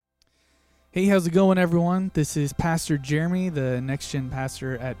Hey, how's it going, everyone? This is Pastor Jeremy, the Next Gen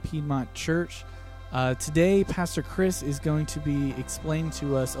pastor at Piedmont Church. Today, Pastor Chris is going to be explaining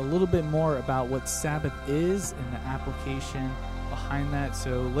to us a little bit more about what Sabbath is and the application behind that.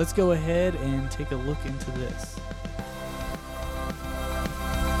 So let's go ahead and take a look into this.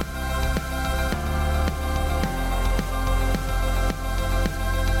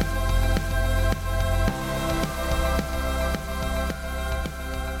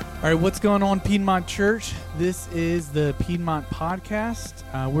 All right, what's going on, Piedmont Church? This is the Piedmont Podcast.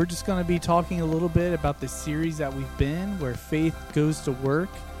 We're just going to be talking a little bit about the series that we've been, where faith goes to work.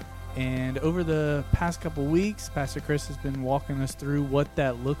 And over the past couple weeks, Pastor Chris has been walking us through what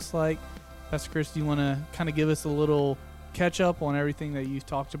that looks like. Pastor Chris, do you want to kind of give us a little catch-up on everything that you've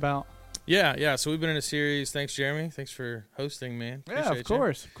talked about? Yeah. So we've been in a series. Thanks, Jeremy. Thanks for hosting, man. Yeah, of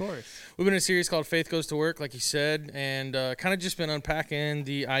course. We've been in a series called Faith Goes to Work, like you said, and kind of just been unpacking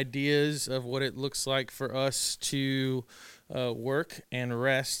the ideas of what it looks like for us to work and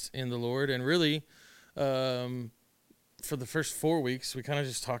rest in the Lord. And really, for the first 4 weeks, we kind of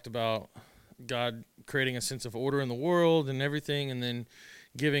just talked about God creating a sense of order in the world and everything, and then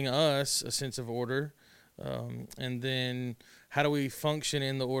giving us a sense of order. And then how do we function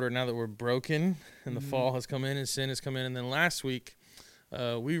in the order now that we're broken and the fall has come in and sin has come in? And then last week,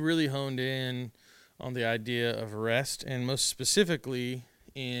 we really honed in on the idea of rest, and most specifically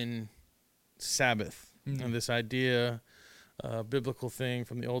in Sabbath. And this idea, biblical thing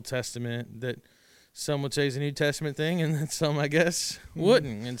from the Old Testament that some would say is a New Testament thing, and that some, I guess,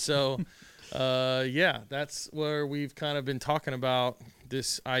 wouldn't. And so, that's where we've kind of been talking about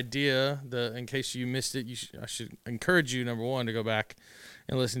this idea. In case you missed it, I should encourage you, number one, to go back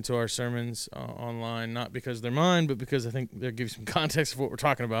and listen to our sermons online, not because they're mine, but because I think they'll give you some context of what we're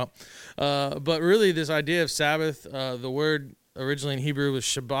talking about. But really, this idea of Sabbath, the word originally in Hebrew was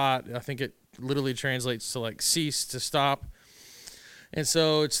Shabbat. I think it literally translates to like cease, to stop. And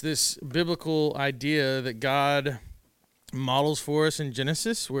so it's this biblical idea that God models for us in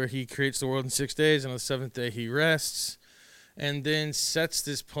Genesis, where he creates the world in 6 days, and on the seventh day he rests, and then sets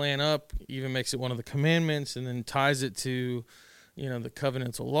this plan up, even makes it one of the commandments, and then ties it to, the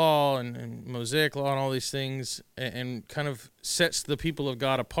covenantal law and Mosaic law and all these things, and kind of sets the people of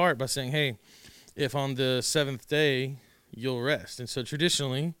God apart by saying, hey, if on the seventh day you'll rest. And so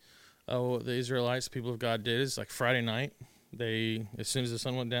traditionally, what the Israelites, people of God, did is like Friday night, as soon as the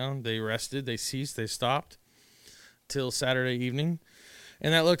sun went down, they rested, they ceased, they stopped till Saturday evening.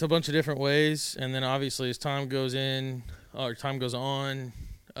 And that looked a bunch of different ways. And then obviously as time goes on,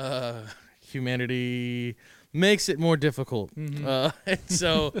 humanity makes it more difficult. And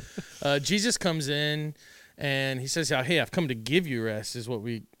so Jesus comes in and he says, hey, I've come to give you rest, is what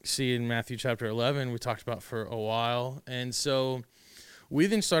we see in Matthew chapter 11. We talked about for a while. And so we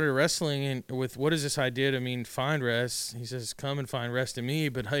then started wrestling with what is this idea to mean find rest. He says, come and find rest in me.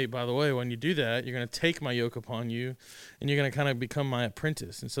 But hey, by the way, when you do that, you're going to take my yoke upon you, and you're going to kind of become my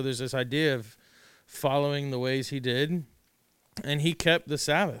apprentice. And so there's this idea of following the ways he did. And he kept the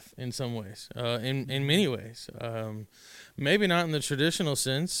Sabbath in some ways, in many ways. Maybe not in the traditional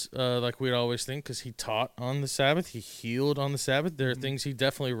sense, like we'd always think, because he taught on the Sabbath. He healed on the Sabbath. There are things he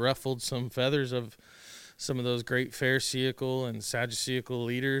definitely ruffled some feathers of some of those great Pharisaical and Sadduceical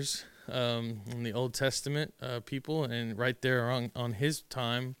leaders in the Old Testament people. And right there on his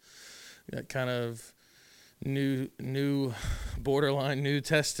time, that kind of new borderline New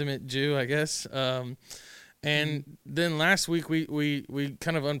Testament Jew, I guess. And then last week we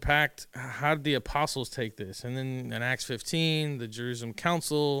kind of unpacked how did the apostles take this. And then in Acts 15, the Jerusalem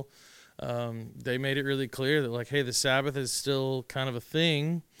Council, they made it really clear that, like, hey, the Sabbath is still kind of a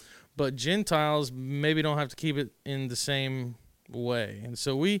thing, but Gentiles maybe don't have to keep it in the same way. And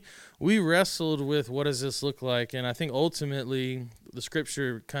so we wrestled with what does this look like. And I think ultimately the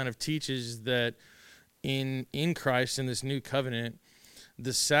scripture kind of teaches that in Christ, in this new covenant,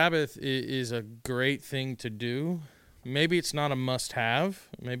 the Sabbath is a great thing to do. Maybe it's not a must-have.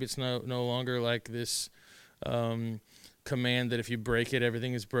 Maybe it's no longer like this command that if you break it,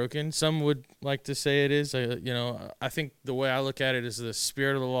 everything is broken. Some would like to say it is. I think the way I look at it is the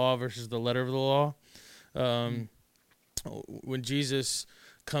spirit of the law versus the letter of the law. When Jesus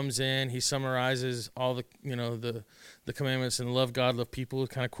comes in, he summarizes all the commandments and love God, love people,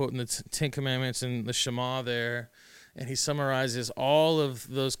 kind of quoting the Ten Commandments and the Shema there. And he summarizes all of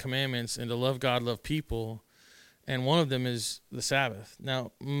those commandments into love God, love people. And one of them is the Sabbath.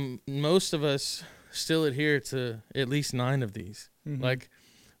 Now, most of us still adhere to at least 9 of these. Like,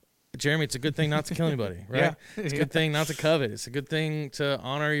 Jeremy, it's a good thing not to kill anybody, right? Yeah. It's a good thing not to covet. It's a good thing to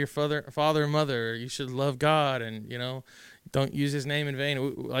honor your father and mother. You should love God, and, don't use his name in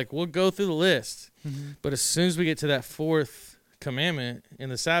vain. We'll go through the list. But as soon as we get to that fourth commandment in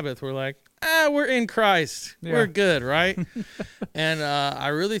the Sabbath, we're like, we're in Christ. Yeah. We're good, right? And I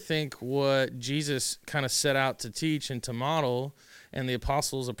really think what Jesus kind of set out to teach and to model, and the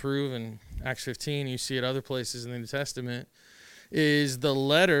apostles approve in Acts 15, you see it other places in the New Testament, is the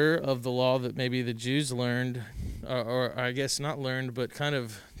letter of the law that maybe the Jews learned, or I guess not learned, but kind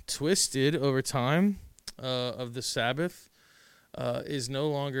of twisted over time of the Sabbath, is no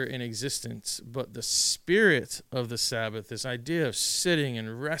longer in existence. But the spirit of the Sabbath, this idea of sitting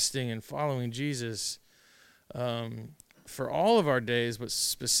and resting and following Jesus for all of our days, but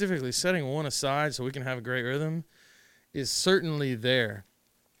specifically setting one aside so we can have a great rhythm, is certainly there.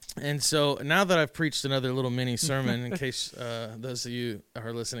 And so now that I've preached another little mini sermon, in case those of you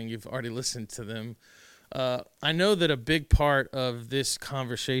are listening, you've already listened to them, I know that a big part of this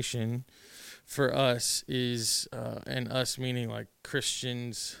conversation for us is, and us meaning like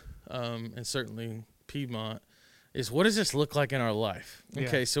Christians and certainly Piedmont, is what does this look like in our life?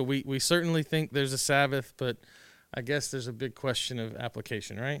 Okay, yeah. So we certainly think there's a Sabbath, but I guess there's a big question of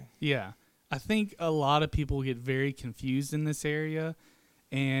application, right? Yeah. I think a lot of people get very confused in this area.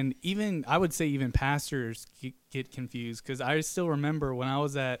 And I would say even pastors get confused, because I still remember when I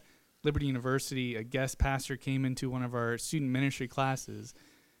was at Liberty University, a guest pastor came into one of our student ministry classes,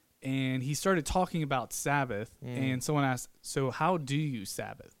 and he started talking about Sabbath. And someone asked, so how do you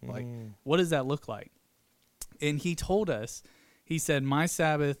Sabbath? Like, what does that look like? And he told us, he said, my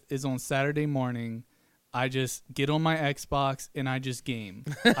Sabbath is on Saturday morning. I just get on my Xbox and I just game.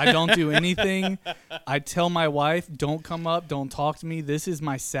 I don't do anything. I tell my wife, don't come up, don't talk to me. This is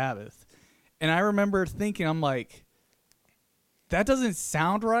my Sabbath. And I remember thinking, I'm like, that doesn't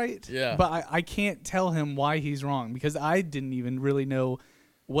sound right. Yeah. But I can't tell him why he's wrong, because I didn't even really know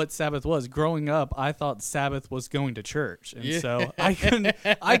what Sabbath was. Growing up, I thought Sabbath was going to church. And so I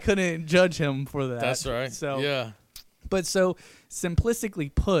couldn't judge him for that. That's right. So, yeah. But so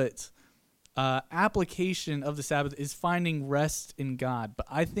simplistically put, application of the Sabbath is finding rest in God. But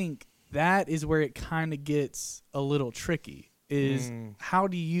I think that is where it kind of gets a little tricky, is how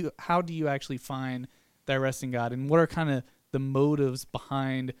do you actually find that rest in God, and what are kind of the motives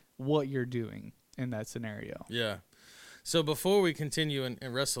behind what you're doing in that scenario? Yeah. So before we continue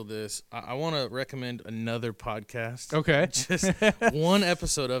and wrestle this, I want to recommend another podcast. Okay. Just one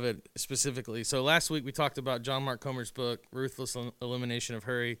episode of it specifically. So last week we talked about John Mark Comer's book, Ruthless Elimination of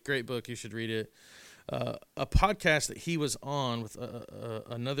Hurry. Great book. You should read it. A podcast that he was on with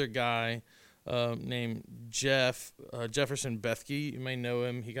another guy named Jefferson Bethke. You may know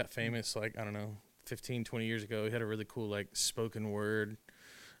him. He got famous 15, 20 years ago. He had a really cool spoken word.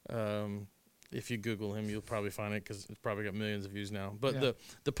 If you Google him, you'll probably find it, because it's probably got millions of views now. But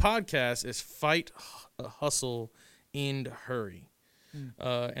the podcast is Fight, Hustle, and Hurry.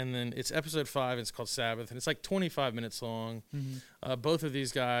 And then it's episode 5. It's called Sabbath, and it's 25 minutes long. Both of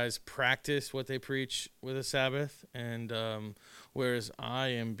these guys practice what they preach with a Sabbath, and whereas I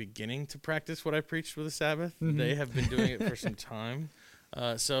am beginning to practice what I preached with a Sabbath, they have been doing it for some time.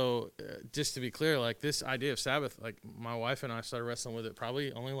 So just to be clear, this idea of Sabbath, my wife and I started wrestling with it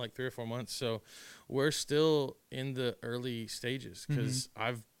probably only 3 or 4 months. So we're still in the early stages, because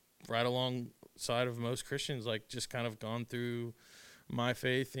I've right alongside of most Christians, just kind of gone through my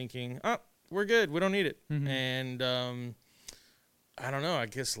faith thinking, we're good. We don't need it. And I don't know, I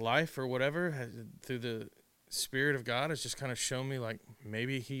guess life or whatever through the Spirit of God has just kind of shown me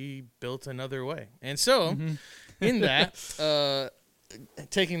maybe he built another way. And so in that,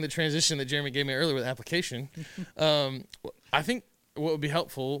 taking the transition that Jeremy gave me earlier with application, I think what would be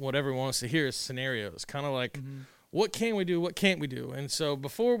helpful, what everyone wants to hear, is scenarios, kind of what can we do, what can't we do? And so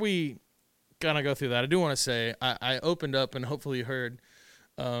before we kind of go through that, I do want to say, I opened up, and hopefully you heard,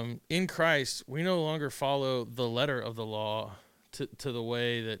 in Christ, we no longer follow the letter of the law to the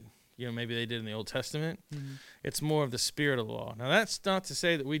way that maybe they did in the Old Testament. It's more of the spirit of the law. Now, that's not to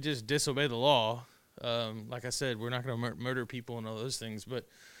say that we just disobey the law. Like I said, we're not going to murder people and all those things, but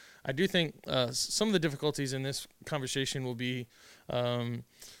I do think some of the difficulties in this conversation will be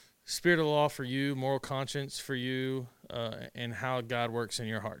spirit of the law for you, moral conscience for you, and how God works in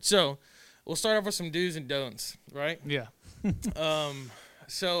your heart. So we'll start off with some do's and don'ts, right? Yeah.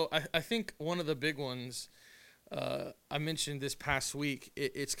 So I think one of the big ones I mentioned this past week,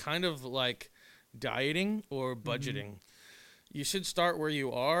 it's kind of like dieting or budgeting. You should start where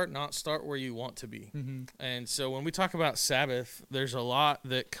you are, not start where you want to be. And so when we talk about Sabbath, there's a lot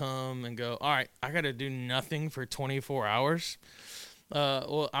that come and go, all right, I got to do nothing for 24 hours.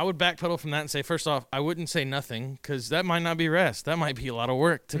 Well, I would backpedal from that and say, first off, I wouldn't say nothing because that might not be rest. That might be a lot of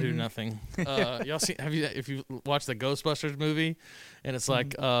work to do nothing. Y'all see? If you watch the Ghostbusters movie, and it's like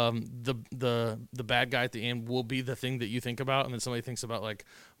the bad guy at the end will be the thing that you think about, and then somebody thinks about like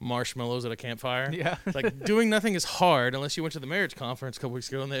marshmallows at a campfire. Yeah, like doing nothing is hard unless you went to the marriage conference a couple weeks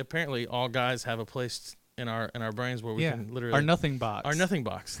ago, and they apparently all guys have a place in our brains where we can literally our nothing box. Our nothing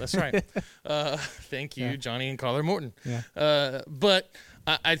box. That's right. Thank you, Johnny and Collar Morton. Yeah. But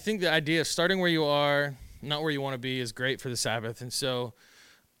I think the idea of starting where you are, not where you want to be, is great for the Sabbath. And so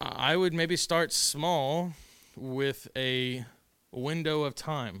I would maybe start small with a window of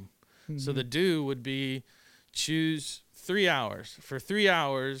time. Mm-hmm. So the do would be choose 3 hours. For 3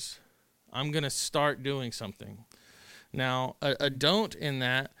 hours, I'm going to start doing something. Now, a don't in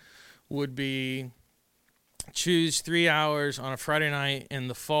that would be choose 3 hours on a Friday night in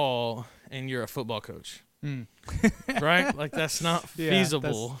the fall and you're a football coach. Right? Like that's not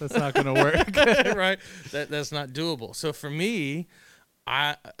feasible. That's not going to work. Right? That's not doable. So for me,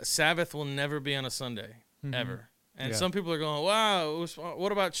 Sabbath will never be on a Sunday, ever. And some people are going, wow,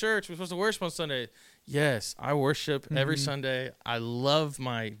 what about church? We're supposed to worship on Sunday. Yes, I worship every Sunday. I love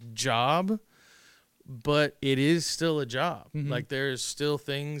my job. But it is still a job. Like there's still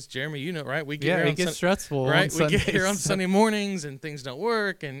things, Jeremy, you know, right? We get here it gets stressful, right? We get here on Sunday mornings and things don't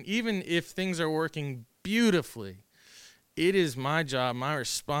work. And even if things are working beautifully, it is my job, my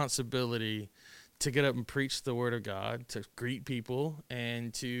responsibility to get up and preach the word of God, to greet people,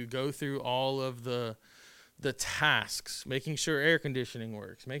 and to go through all of the tasks, making sure air conditioning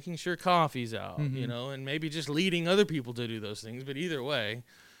works, making sure coffee's out, you know, and maybe just leading other people to do those things. But either way,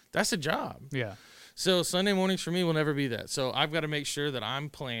 that's a job. Yeah. So Sunday mornings for me will never be that. So I've got to make sure that I'm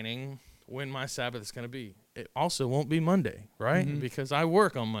planning when my Sabbath is going to be. It also won't be Monday, right? Because I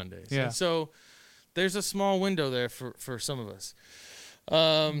work on Mondays. Yeah. And so there's a small window there for some of us.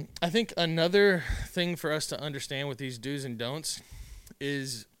 I think another thing for us to understand with these do's and don'ts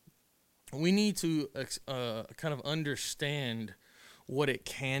is we need to kind of understand what it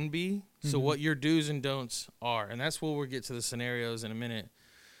can be. So what your do's and don'ts are. And that's where we'll get to the scenarios in a minute.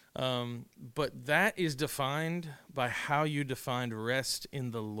 But that is defined by how you defined rest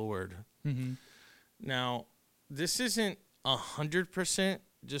in the Lord. Now, this isn't 100%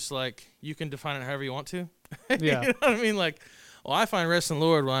 just like you can define it however you want to. Yeah. You know what I mean? Like, well, I find rest in the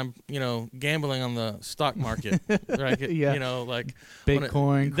Lord when I'm, you know, gambling on the stock market, right? Yeah. You know, like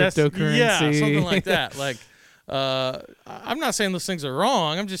Bitcoin, cryptocurrency. Yeah, something like that. Like, I'm not saying those things are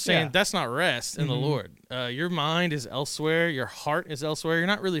wrong. I'm just saying that's not rest in the Lord. Your mind is elsewhere. Your heart is elsewhere. You're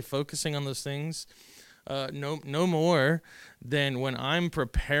not really focusing on those things. No more than when I'm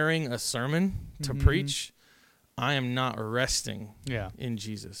preparing a sermon to preach, I am not resting in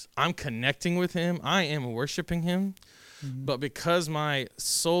Jesus. I'm connecting with him. I am worshiping him. But because my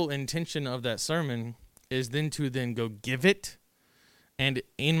sole intention of that sermon is then to go give it, and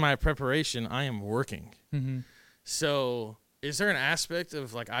in my preparation, I am working. So is there an aspect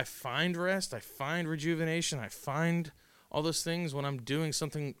of like I find rest, I find rejuvenation, I find all those things when I'm doing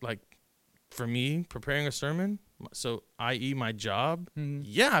something like, for me, preparing a sermon, so i.e. my job?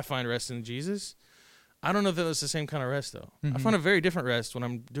 Yeah, I find rest in Jesus. I don't know if that's the same kind of rest, though. I find a very different rest when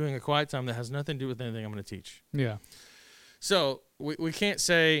I'm doing a quiet time that has nothing to do with anything I'm going to teach. Yeah. So we can't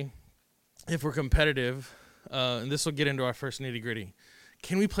say if we're competitive, and this will get into our first nitty-gritty,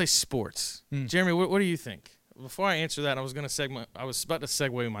 can we play sports? Jeremy, what do you think? Before I answer that, I was about to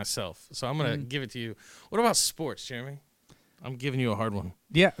segue myself, so I'm going to give it to you. What about sports, Jeremy? I'm giving you a hard one.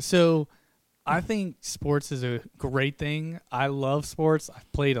 Yeah, so I think sports is a great thing. I love sports.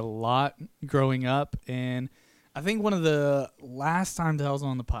 I've played a lot growing up, and I think one of the last times I was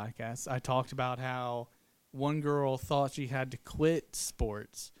on the podcast, I talked about how one girl thought she had to quit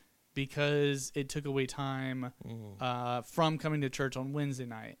sports because it took away time from coming to church on Wednesday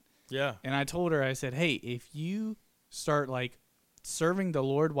night. Yeah. And I told her, I said, hey, if you start like serving the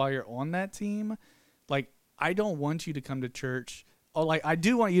Lord while you're on that team, like I don't want you to come to church. Oh, like I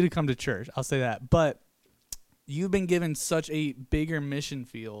do want you to come to church. I'll say that. But you've been given such a bigger mission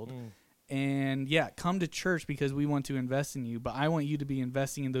field. And yeah, come to church because we want to invest in you. But I want you to be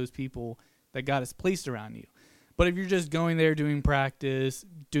investing in those people that God has placed around you. But if you're just going there doing practice,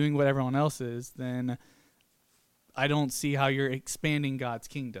 doing what everyone else is, then I don't see how you're expanding God's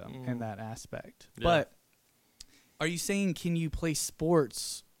kingdom in that aspect. Yeah. But are you saying can you play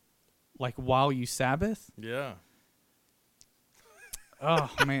sports like while you Sabbath? Yeah. Oh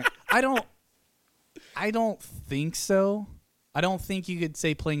man, I don't think so. I don't think you could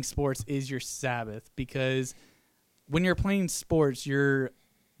say playing sports is your Sabbath because when you're playing sports,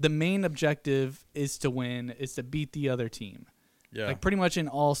 the main objective is to win, is to beat the other team. Yeah. Like pretty much in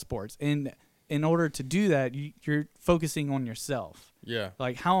all sports. And in order to do that, you're focusing on yourself. Yeah.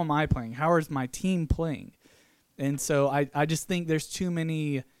 Like, how am I playing? How is my team playing? And so I just think there's too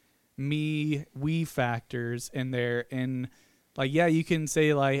many we factors in there. And like, yeah, you can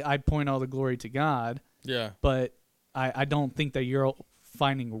say like, I point all the glory to God. Yeah. But I don't think that you're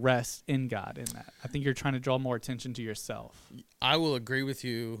finding rest in God in that. I think you're trying to draw more attention to yourself. I will agree with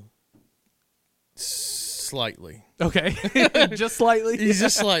you slightly. Okay. Just slightly.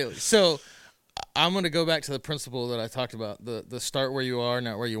 Just slightly. So I'm going to go back to the principle that I talked about, the start where you are,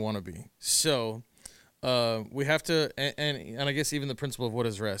 not where you want to be. So we have to, and I guess even the principle of what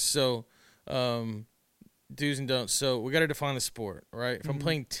is rest. So do's and don'ts. So we got to define the sport, right? If I'm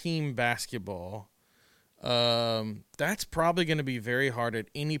playing team basketball, that's probably going to be very hard at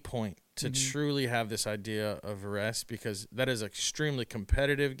any point to truly have this idea of rest, because that is an extremely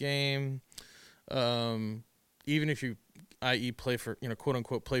competitive game. Even if you, i.e., play for, quote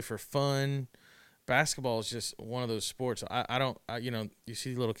unquote, play for fun, basketball is just one of those sports. I don't, you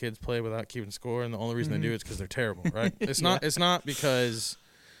see little kids play without keeping score, and the only reason they do it is because they're terrible, right? It's not because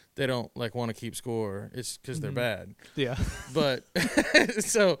they don't want to keep score. It's because they're bad. Yeah. But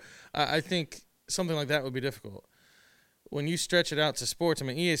so I think something like that would be difficult. When you stretch it out to sports, I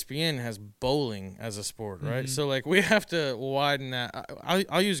mean, ESPN has bowling as a sport, right? So we have to widen that.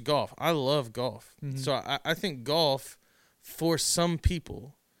 I'll use golf. I love golf. So I think golf, for some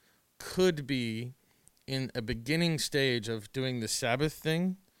people, could be in a beginning stage of doing the Sabbath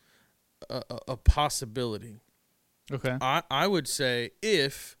thing, a possibility. Okay. I would say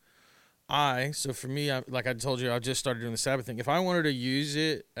so for me, like I told you, I just started doing the Sabbath thing. If I wanted to use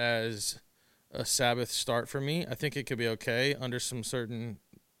it as a Sabbath start for me, I think it could be okay under some certain,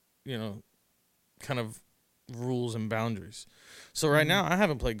 kind of rules and boundaries. So right now I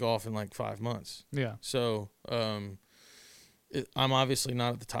haven't played golf in 5 months. Yeah. So I'm obviously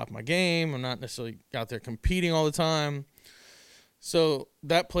not at the top of my game. I'm not necessarily out there competing all the time. So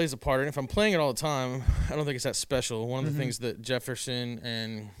that plays a part. And if I'm playing it all the time, I don't think it's that special. One of the things that Jefferson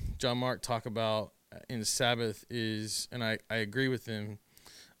and John Mark talk about in Sabbath is, and I agree with them,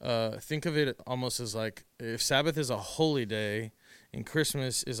 think of it almost as if Sabbath is a holy day and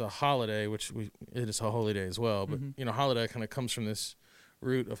Christmas is a holiday, which it is a holy day as well, but holiday kind of comes from this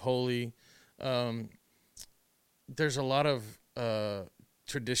root of holy. There's a lot of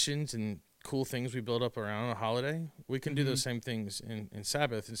traditions and cool things we build up around a holiday. We can do those same things in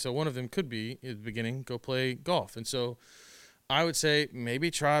Sabbath. And so one of them could be, at the beginning, go play golf. And so I would say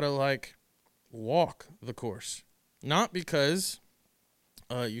maybe try to walk the course. Not because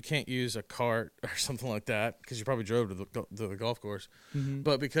you can't use a cart or something like that, because you probably drove to the golf course,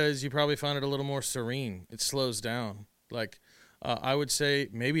 but because you probably find it a little more serene. It slows down. I would say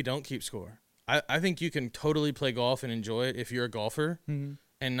maybe don't keep score. I think you can totally play golf and enjoy it if you're a golfer and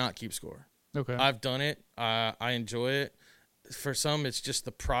not keep score. Okay. I've done it. I enjoy it. For some, it's just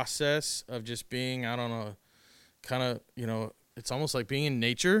the process of just being out on a kind of, it's almost like being in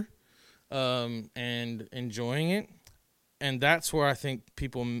nature and enjoying it. And that's where I think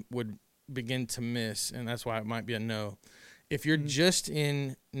people would begin to miss, and that's why it might be a no. If you're just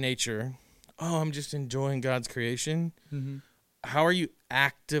in nature, I'm just enjoying God's creation, how are you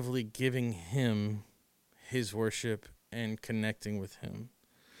actively giving him his worship and connecting with him?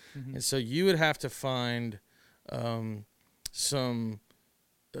 And so you would have to find some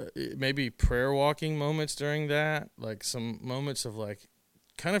maybe prayer walking moments during that, some moments of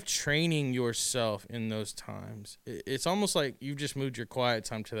kind of training yourself in those times. It's almost like you've just moved your quiet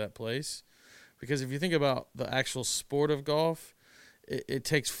time to that place, because if you think about the actual sport of golf, it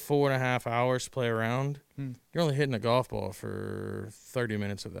takes 4.5 hours to play around. You're only hitting a golf ball for 30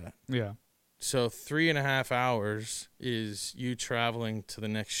 minutes of that. Yeah. So 3.5 hours is you traveling to the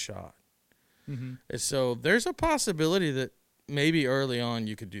next shot. And so there's a possibility that maybe early on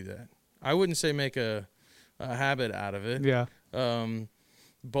you could do that. I wouldn't say make a habit out of it. Yeah.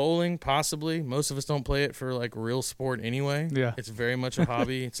 Bowling, possibly. Most of us don't play it for real sport anyway. Yeah. It's very much a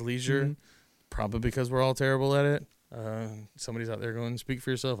hobby. It's leisure. Probably because we're all terrible at it. Somebody's out there going, speak for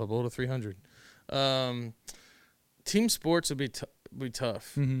yourself. I bowled a 300. Team sports would be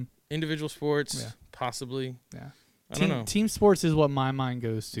tough. Individual sports, possibly. Yeah. I don't know. Team sports is what my mind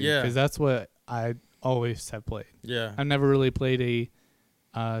goes to. Yeah. Because that's what I always have played. Yeah. I've never really played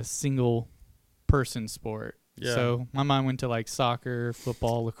a single person sport. Yeah. So my mind went to soccer,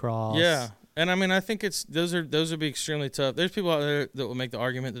 football, lacrosse. Yeah. And I think those would be extremely tough. There's people out there that will make the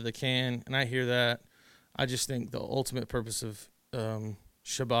argument that they can, and I hear that. I just think the ultimate purpose of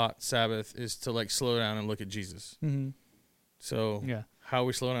Shabbat, Sabbath, is to slow down and look at Jesus. So how are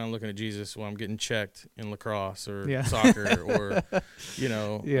we slowing down and looking at Jesus while I'm getting checked in lacrosse or Yeah. soccer or,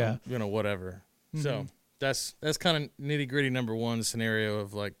 whatever. Mm-hmm. So that's kind of nitty gritty number one scenario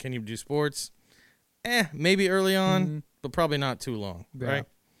of like, can you do sports? Maybe early on, but probably not too long, right?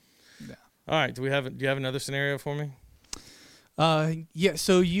 Yeah. All right. Do you have another scenario for me? Yeah.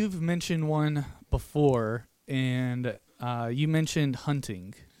 So you've mentioned one before, and you mentioned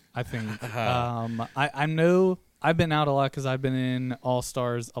hunting, I think. I know I've been out a lot because I've been in All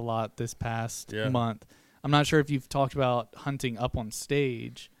Stars a lot this past month. I'm not sure if you've talked about hunting up on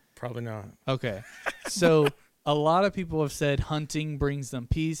stage. Probably not. Okay. So a lot of people have said hunting brings them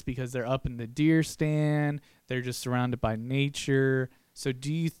peace because they're up in the deer stand. They're just surrounded by nature. So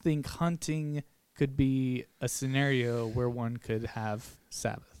do you think hunting could be a scenario where one could have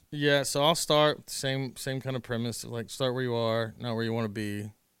Sabbath? Yeah, so I'll start with the same kind of premise, like start where you are, not where you want to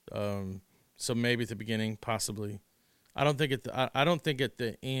be. So maybe at the beginning, possibly. I don't think at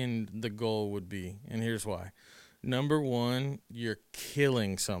the end the goal would be, and here's why. Number one, you're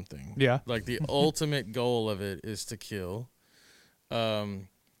killing something. Yeah. Like the ultimate goal of it is to kill. And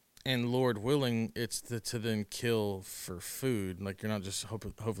Lord willing, it's to then kill for food. Like you're not just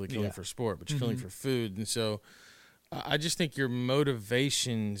hopefully killing for sport, but you're killing for food. And so I just think your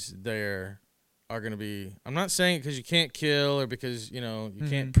motivations there are going to be, I'm not saying it because you can't kill or because, you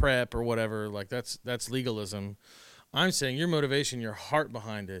can't prep or whatever. Like that's legalism. I'm saying your motivation, your heart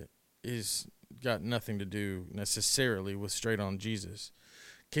behind it is got nothing to do necessarily with straight on Jesus.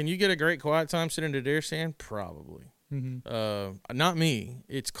 Can you get a great quiet time sitting in a deer stand? Probably. Not me.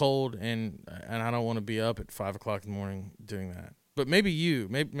 It's cold and I don't want to be up at 5 o'clock in the morning doing that. But maybe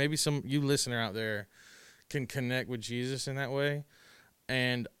maybe some you listener out there can connect with Jesus in that way.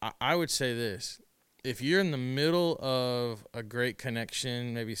 And I would say this: if you're in the middle of a great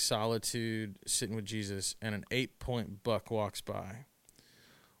connection, maybe solitude, sitting with Jesus, and an 8-point buck walks by,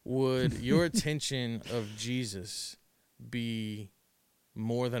 would your attention of Jesus be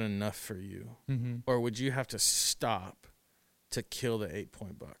more than enough for you? Or would you have to stop to kill the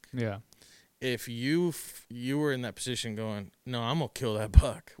 8-point buck? Yeah. If you were in that position going, no, I'm going to kill that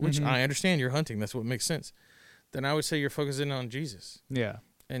buck, which I understand you're hunting. That's what makes sense. Then I would say you're focusing on Jesus. Yeah.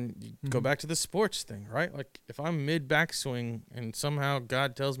 And you go back to the sports thing, right? Like if I'm mid backswing and somehow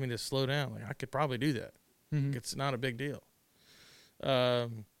God tells me to slow down, like I could probably do that. It's not a big deal.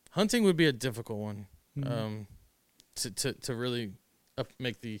 Hunting would be a difficult one to really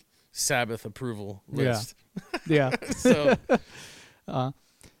make the Sabbath approval list. Yeah.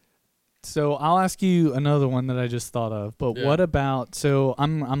 So I'll ask you another one that I just thought of. But what about? So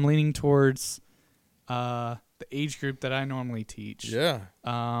I'm leaning towards the age group that I normally teach. Yeah.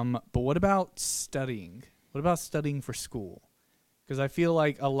 But what about studying? What about studying for school? Because I feel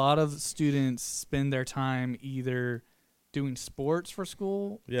like a lot of students spend their time either doing sports for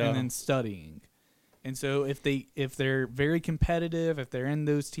school and then studying. And so if they're very competitive, if they're in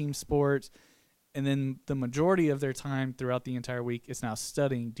those team sports, and then the majority of their time throughout the entire week is now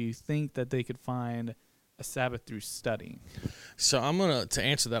studying, do you think that they could find a Sabbath through studying? So to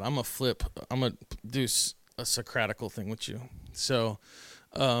answer that, I'm gonna do a Socratical thing with you. So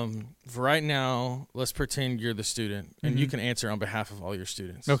for right now, let's pretend you're the student, and you can answer on behalf of all your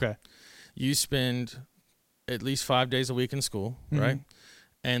students. Okay. You spend at least 5 days a week in school, right?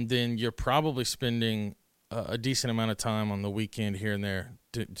 And then you're probably spending a decent amount of time on the weekend here and there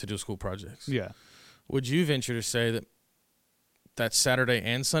to do school projects. Yeah. Would you venture to say that that's Saturday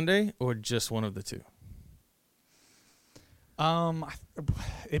and Sunday, or just one of the two?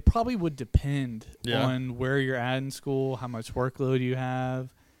 It probably would depend on where you're at in school, how much workload you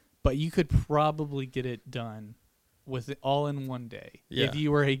have, but you could probably get it done with it all in one day if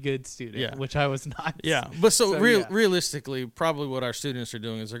you were a good student, which I was not. Yeah, but realistically, probably what our students are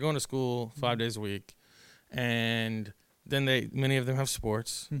doing is they're going to school 5 days a week, and then many of them have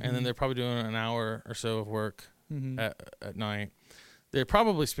sports, and then they're probably doing an hour or so of work at night. They're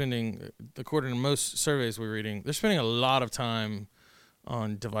probably spending, according to most surveys we're reading, they're spending a lot of time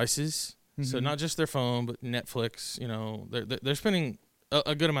on devices. So not just their phone, but Netflix. They're spending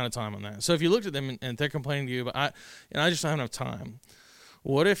a good amount of time on that. So if you looked at them and they're complaining to you, but I just don't have enough time.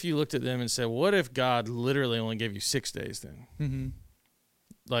 What if you looked at them and said, what if God literally only gave you 6 days then?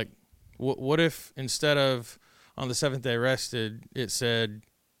 Like, what if instead of on the seventh day rested, it said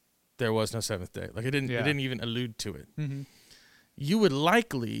there was no seventh day? Like it didn't even allude to it. You would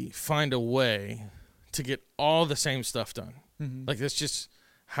likely find a way to get all the same stuff done. Like that's just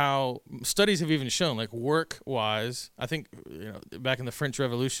how studies have even shown, like work-wise. I think back in the French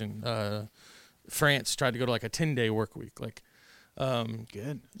Revolution, France tried to go to like a 10-day work week. Like,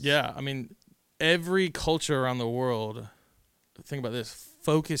 good. Yeah, I mean, every culture around the world think about this,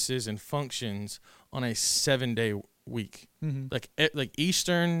 focuses and functions on a 7-day week. Mm-hmm. Like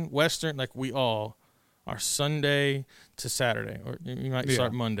Eastern, Western, like we all are Sunday to Saturday, or you might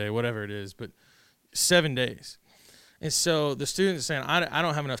start Monday, whatever it is, but 7 days. And so the students saying, I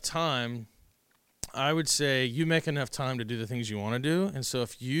don't have enough time. I would say you make enough time to do the things you want to do. And so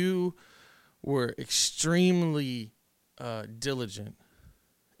if you were extremely diligent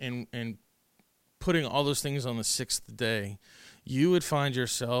in putting all those things on the 6th day, you would find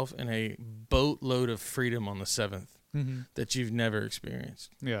yourself in a boatload of freedom on the 7th that you've never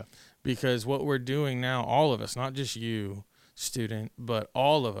experienced. Yeah. Because what we're doing now, all of us, not just you, student, but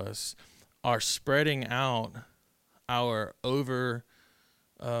all of us, are spreading out our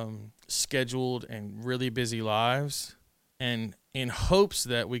scheduled and really busy lives, and in hopes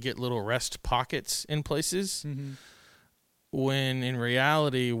that we get little rest pockets in places, when in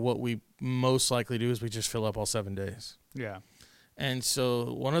reality what we most likely do is we just fill up all 7 days. Yeah. And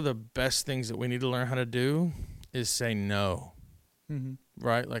so one of the best things that we need to learn how to do is say no.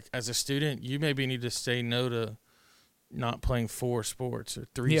 Right? Like as a student, you maybe need to say no to not playing 4 sports or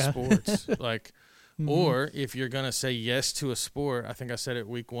 3 sports. Like, or if you're going to say yes to a sport, I think I said it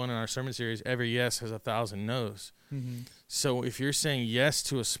week 1 in our sermon series, every yes has 1,000 no's. So if you're saying yes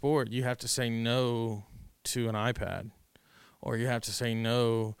to a sport, you have to say no to an iPad, or you have to say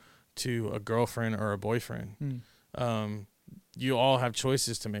no to a girlfriend or a boyfriend. You all have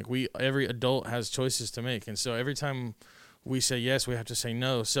choices to make. Every adult has choices to make. And so every time we say yes, we have to say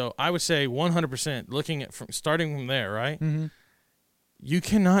no. So I would say 100%, looking at starting from there, right? You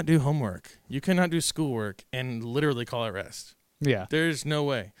cannot do homework. You cannot do schoolwork and literally call it rest. Yeah. There's no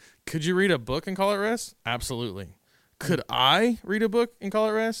way. Could you read a book and call it rest? Absolutely. Could I read a book and call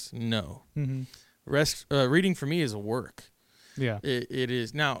it rest? No. Reading for me is work. Yeah. It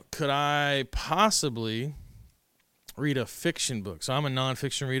is. Now, could I possibly read a fiction book? So I'm a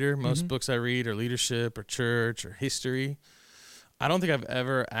nonfiction reader. Most books I read are leadership or church or history. I don't think I've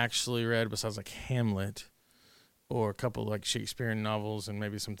ever actually read, besides like Hamlet or a couple like Shakespearean novels and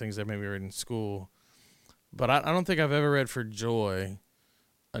maybe some things I maybe read in school. But I don't think I've ever read for joy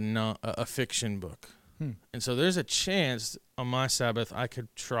a fiction book. And so there's a chance on my Sabbath I could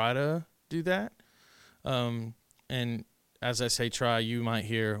try to do that. And as I say try, you might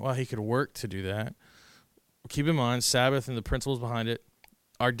hear, well, he could work to do that. Keep in mind, Sabbath and the principles behind it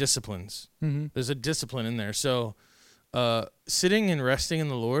are disciplines. There's a discipline in there. So sitting and resting in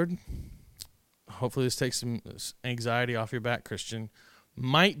the Lord, hopefully this takes some anxiety off your back, Christian,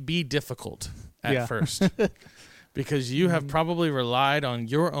 might be difficult at first. Because you have probably relied on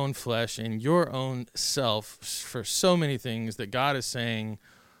your own flesh and your own self for so many things that God is saying,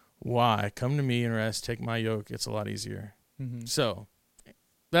 why? Come to me and rest. Take my yoke. It's a lot easier. So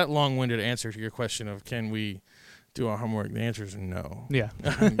that long-winded answer to your question of can we do our homework, the answer is no. Yeah.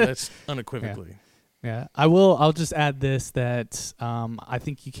 That's unequivocally. Yeah. I'll just add this, that I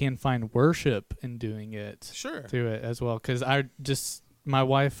think you can find worship in doing it. Sure. Through it as well. Because my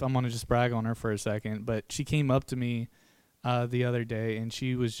wife, I'm going to just brag on her for a second, but she came up to me the other day, and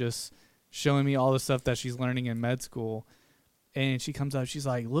she was just showing me all the stuff that she's learning in med school. And she comes out, she's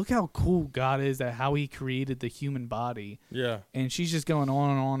like, look how cool God is at how he created the human body. Yeah. And she's just going on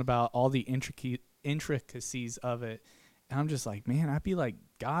and on about all the intricacies of it. And I'm just like, man, I'd be like,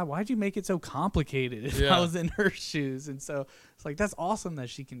 God, why'd you make it so complicated if I was in her shoes? And so it's like, that's awesome that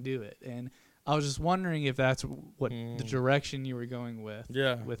she can do it. And I was just wondering if that's what the direction you were going with.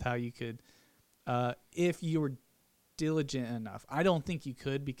 Yeah. With how you could, if you were diligent enough. I don't think you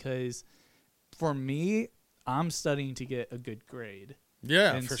could, because for me, I'm studying to get a good grade.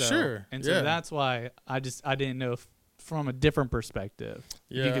 Yeah, and for sure. And so that's why I didn't know if, from a different perspective,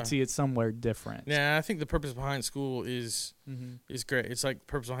 you could see it somewhere different. Yeah, I think the purpose behind school is great. It's like the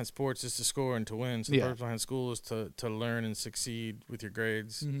purpose behind sports is to score and to win. So the purpose behind school is to learn and succeed with your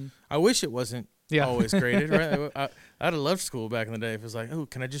grades. I wish it wasn't always graded, right? I'd have loved school back in the day if it was like, oh,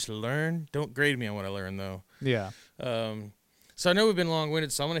 can I just learn? Don't grade me on what I learn, though. Yeah. So I know we've been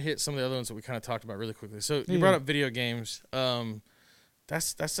long-winded, so I'm going to hit some of the other ones that we kind of talked about really quickly. So you brought up video games.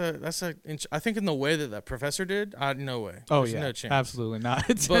 That's I think in the way that professor did, no way. There's no chance. Absolutely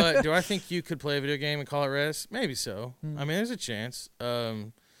not. But do I think you could play a video game and call it rest? Maybe so. I mean, there's a chance. Are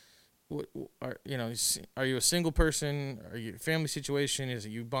you a single person? Are you a family situation? Is it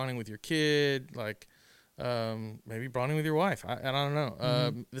you bonding with your kid? Like, maybe bonding with your wife. I don't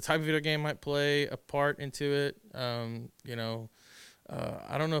know. The type of video game might play a part into it. I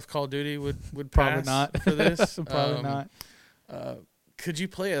don't know if Call of Duty would probably pass not for this. Probably not. could you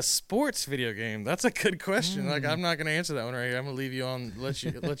play a sports video game? That's a good question. Like, I'm not going to answer that one right here. I'm going to leave you on, let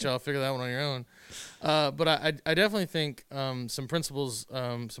y'all figure that one on your own. But I definitely think some principles,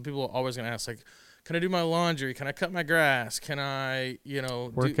 some people are always going to ask, like, can I do my laundry? Can I cut my grass? Can I,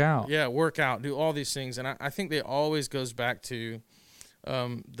 work out? Yeah, work out, do all these things. And I think they always goes back to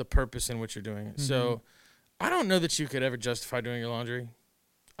the purpose in which you're doing it. So I don't know that you could ever justify doing your laundry.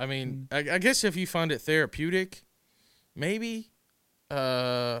 I mean, I guess if you find it therapeutic, maybe.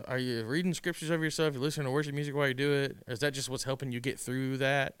 Are you reading scriptures over yourself? You listening to worship music while you do it? Or is that just what's helping you get through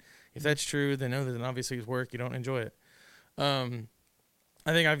that? If that's true, then no, then obviously it's work. You don't enjoy it.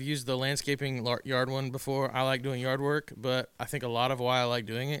 I think I've used the landscaping yard one before. I like doing yard work, but I think a lot of why I like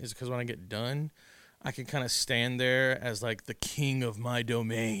doing it is because when I get done, I can kind of stand there as like the king of my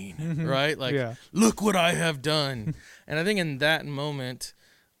domain, right? Like, look what I have done. And I think in that moment,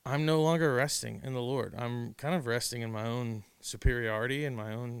 I'm no longer resting in the Lord. I'm kind of resting in my own superiority and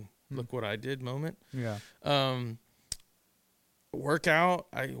my own look what I did moment. Yeah. Workout,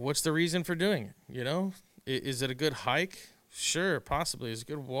 what's the reason for doing it? Is it a good hike? Sure, possibly. Is it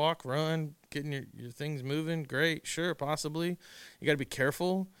a good walk, run, getting your things moving? Great, sure, possibly. You got to be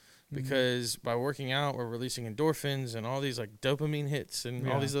careful because by working out, we're releasing endorphins and all these like dopamine hits and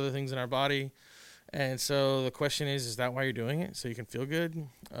all these other things in our body. And so the question is that why you're doing it? So you can feel good?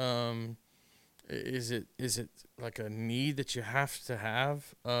 Is it like a need that you have to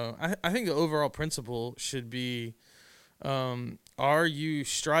have? I think the overall principle should be, are you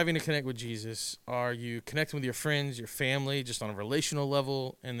striving to connect with Jesus? Are you connecting with your friends, your family, just on a relational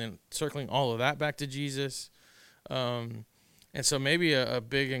level, and then circling all of that back to Jesus? And so maybe a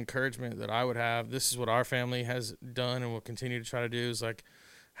big encouragement that I would have, this is what our family has done and will continue to try to do, is like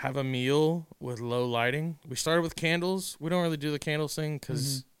have a meal with low lighting. We started with candles. We don't really do the candles thing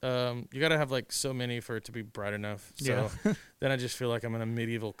because you got to have like so many for it to be bright enough. So then I just feel like I'm in a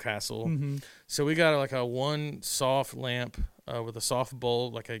medieval castle. So we got like a one soft lamp with a soft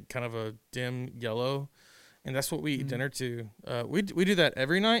bulb, like a kind of a dim yellow. And that's what we eat dinner to. We do that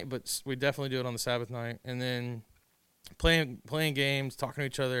every night, but we definitely do it on the Sabbath night. And then playing games, talking to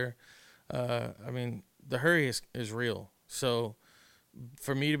each other. I mean, the hurry is real. So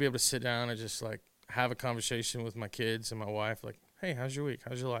for me to be able to sit down and just like have a conversation with my kids and my wife, like, hey, how's your week?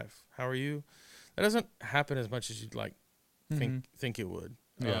 How's your life? How are you? That doesn't happen as much as you'd like think it would.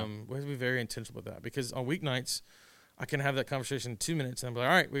 We have to be very intentional with that because on weeknights, I can have that conversation in 2 minutes and I'm like,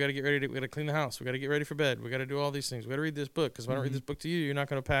 all right, we got to get ready. We got to clean the house. We got to get ready for bed. We got to do all these things. We got to read this book because if I don't read this book to you, you're not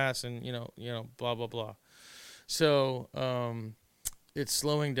going to pass. And blah, blah, blah. So, it's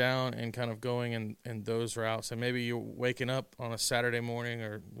slowing down and kind of going in those routes. And maybe you're waking up on a Saturday morning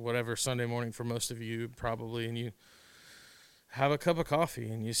or whatever, Sunday morning for most of you probably, and you have a cup of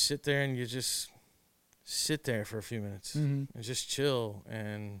coffee and you sit there and you just sit there for a few minutes and just chill.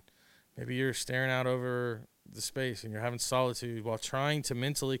 And maybe you're staring out over the space and you're having solitude while trying to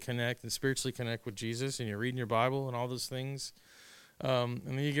mentally connect and spiritually connect with Jesus, and you're reading your Bible and all those things. And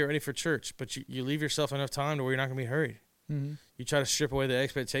then you get ready for church, but you leave yourself enough time to where you're not going to be hurried. You try to strip away the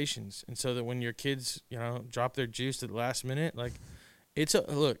expectations, and so that when your kids, drop their juice at the last minute, like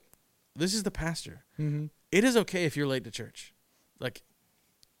look, this is the pastor. It is okay if you're late to church. Like,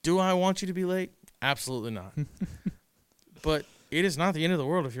 do I want you to be late? Absolutely not. But it is not the end of the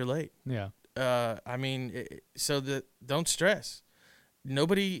world if you're late. Yeah. I mean, don't stress.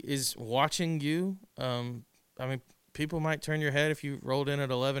 Nobody is watching you. I mean, people might turn your head if you rolled in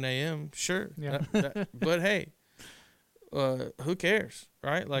at 11 a.m. Sure. Yeah. But hey, who cares,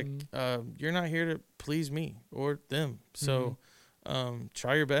 right? Like, you're not here to please me or them. So,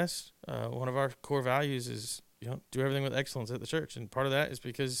 try your best. One of our core values is, do everything with excellence at the church. And part of that is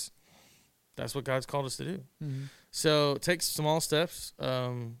because that's what God's called us to do. So take small steps.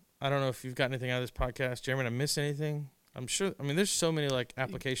 I don't know if you've got anything out of this podcast, Jeremy. Did I miss anything? I'm sure. I mean, there's so many like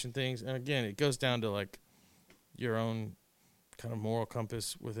application things. And again, it goes down to like your own kind of moral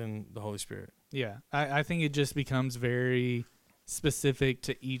compass within the Holy Spirit. Yeah, I think it just becomes very specific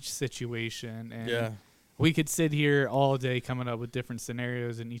to each situation. And we could sit here all day coming up with different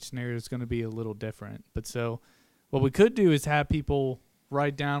scenarios, and each scenario is going to be a little different. But so what we could do is have people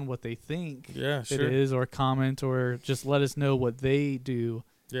write down what they think it is, or comment, or just let us know what they do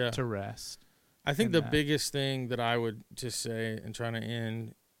to rest. I think the biggest thing that I would just say and trying to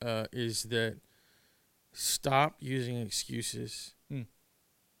end is that stop using excuses.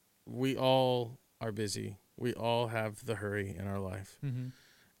 We all are busy. We all have the hurry in our life.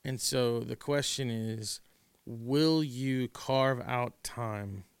 And so the question is, will you carve out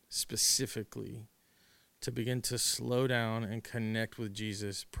time specifically to begin to slow down and connect with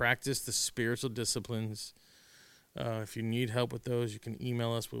Jesus, practice the spiritual disciplines If you need help with those, you can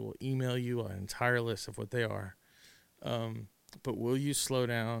email us. We will email you an entire list of what they are. But will you slow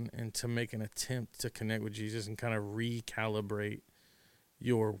down and to make an attempt to connect with Jesus and kind of recalibrate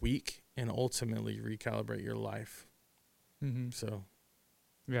your week and ultimately recalibrate your life? Mm-hmm. So,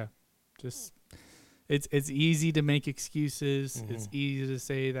 yeah, just it's easy to make excuses. Mm-hmm. It's easy to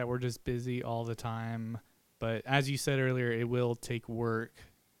say that we're just busy all the time. But as you said earlier, it will take work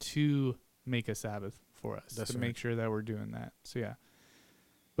to make a Sabbath for us. That's to right. make sure that we're doing that. So yeah.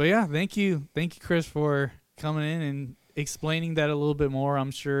 But yeah, thank you, Chris, for coming in and explaining that a little bit more.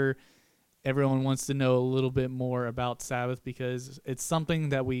 I'm sure everyone wants to know a little bit more about Sabbath because it's something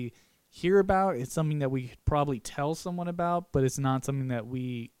that we hear about. It's something that we could probably tell someone about, but it's not something that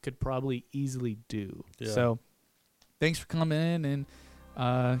we could probably easily do. Yeah. So thanks for coming in and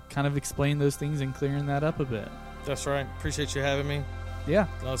kind of explain those things and clearing that up a bit. That's right. Appreciate you having me. Yeah.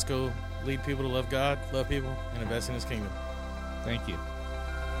 Now let's go lead people to love God, love people, and invest in His kingdom. Thank you.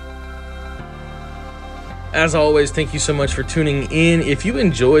 As always, thank you so much for tuning in. If you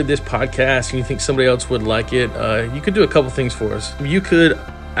enjoyed this podcast and you think somebody else would like it, you could do a couple things for us. You could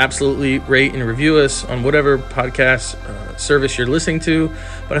absolutely rate and review us on whatever podcast service you're listening to.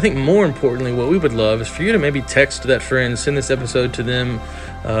 But I think more importantly, what we would love is for you to maybe text that friend, send this episode to them.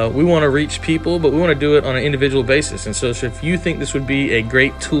 We want to reach people, but we want to do it on an individual basis. And so if you think this would be a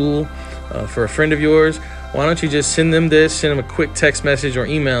great tool for a friend of yours, why don't you just send them a quick text message or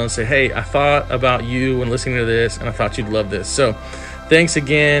email and say, hey, I thought about you when listening to this, and I thought you'd love this. So thanks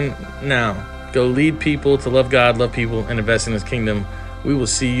again. Now, go lead people to love God, love people, and invest in His kingdom. We will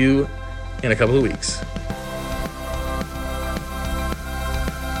see you in a couple of weeks.